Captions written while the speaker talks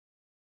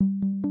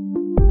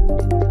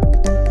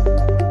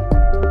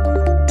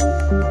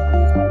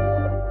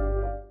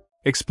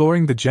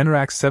Exploring the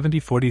Generac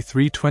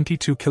 7043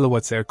 22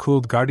 kW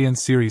air-cooled Guardian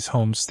Series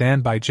home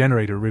standby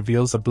generator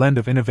reveals a blend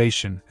of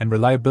innovation and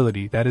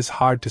reliability that is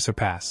hard to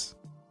surpass.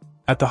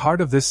 At the heart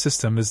of this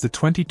system is the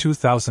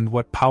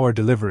 22,000-watt power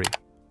delivery,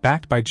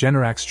 backed by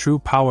Generac's True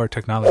Power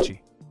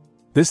technology.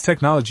 This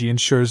technology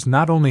ensures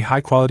not only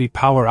high-quality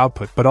power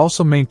output but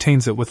also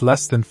maintains it with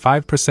less than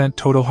 5%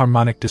 total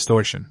harmonic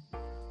distortion.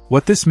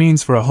 What this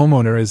means for a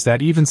homeowner is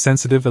that even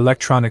sensitive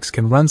electronics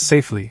can run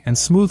safely and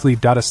smoothly. A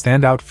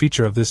standout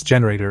feature of this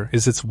generator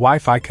is its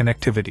Wi-Fi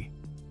connectivity.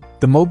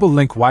 The Mobile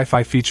Link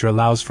Wi-Fi feature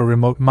allows for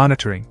remote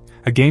monitoring,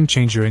 a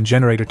game-changer in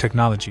generator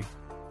technology.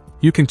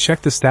 You can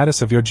check the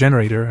status of your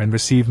generator and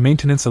receive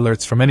maintenance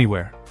alerts from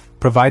anywhere,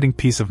 providing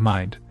peace of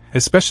mind,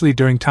 especially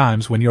during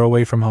times when you're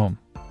away from home.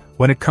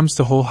 When it comes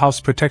to whole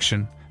house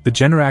protection, the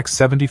Generac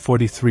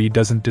 7043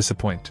 doesn't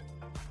disappoint.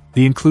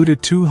 The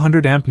included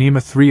 200-amp NEMA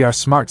 3R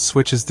smart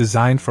switch is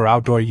designed for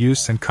outdoor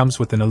use and comes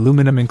with an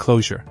aluminum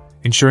enclosure,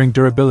 ensuring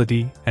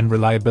durability and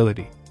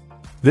reliability.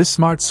 This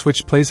smart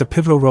switch plays a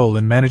pivotal role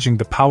in managing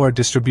the power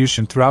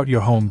distribution throughout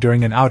your home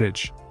during an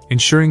outage,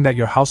 ensuring that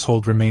your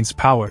household remains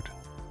powered.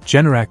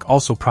 Generac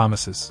also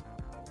promises.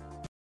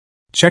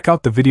 Check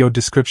out the video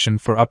description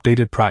for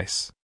updated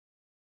price.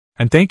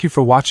 And thank you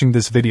for watching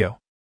this video.